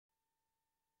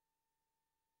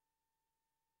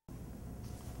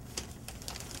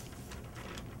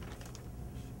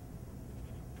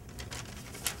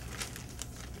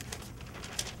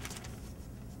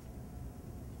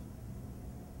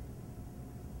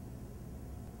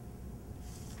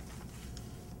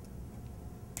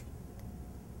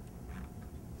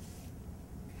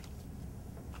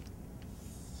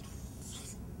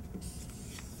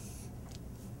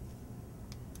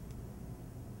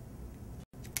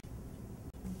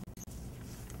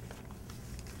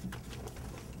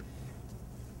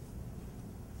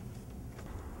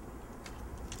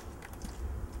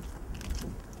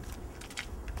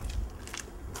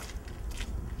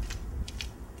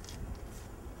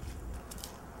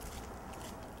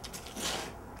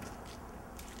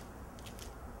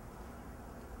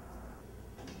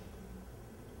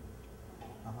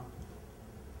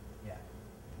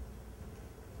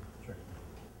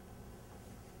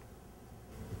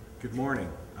Good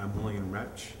morning. I'm William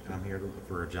Retch, and I'm here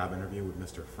for a job interview with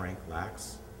Mr. Frank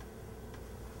Lax.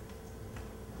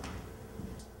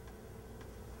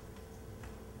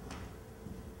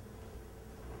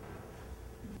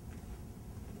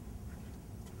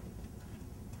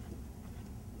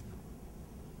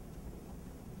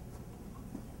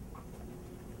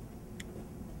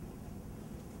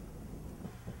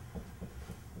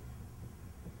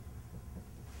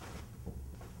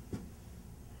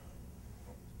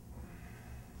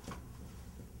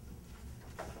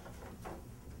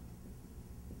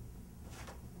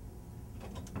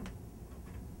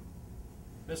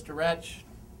 Mr. Retch.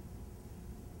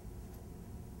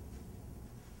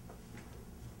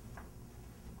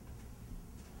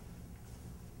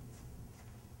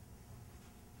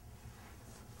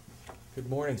 Good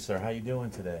morning, sir. How you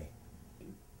doing today?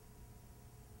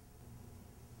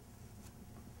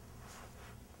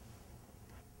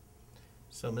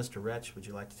 So, Mr. Retch, would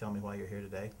you like to tell me why you're here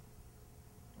today?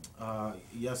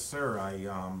 Yes, sir.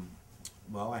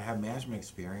 Well, I have management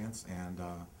experience, and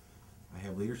I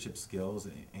have leadership skills,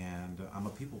 and I'm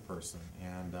a people person,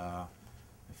 and I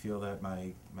feel that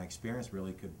my experience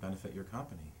really could benefit your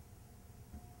company.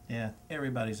 Yeah,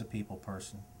 everybody's a people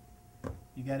person.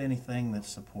 You got anything that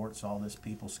supports all this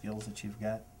people skills that you've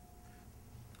got?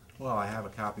 Well, I have a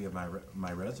copy of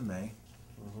my resume.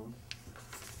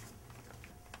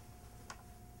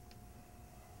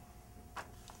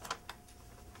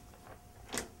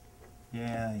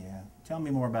 Yeah. Tell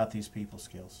me more about these people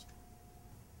skills.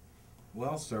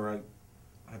 Well, sir,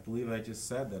 I believe I just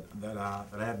said that I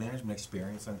have management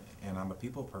experience, and I'm a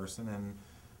people person, and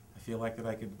I feel like that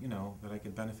I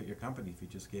could benefit your company if you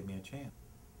just gave me a chance.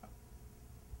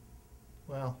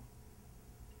 Well,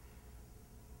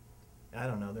 I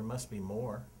don't know. There must be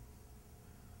more.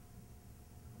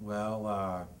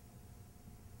 Well,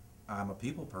 I'm a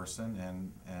people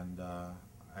person, and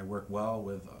I work well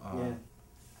with. Yeah.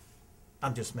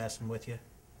 I'm just messing with you.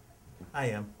 I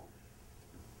am.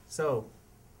 So,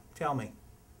 tell me,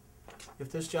 if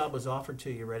this job was offered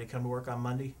to you, ready to come to work on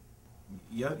Monday?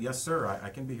 Yes, sir. I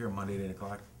can be here Monday at 8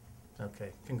 o'clock.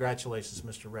 Okay. Congratulations,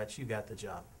 Mr. Retch. You got the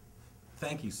job.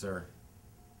 Thank you, sir.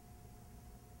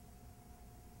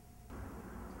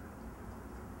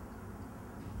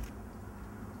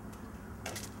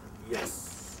 Yes.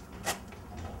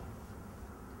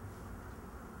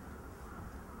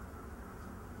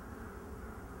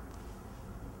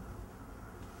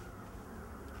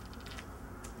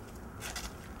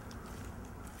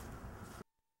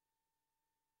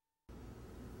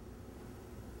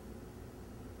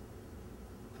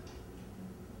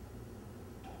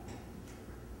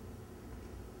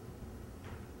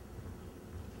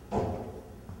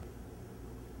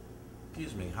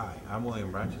 Excuse me. Hi, I'm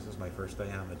William Retch. This is my first day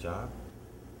on the job.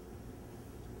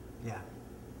 Yeah.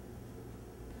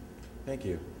 Thank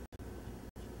you.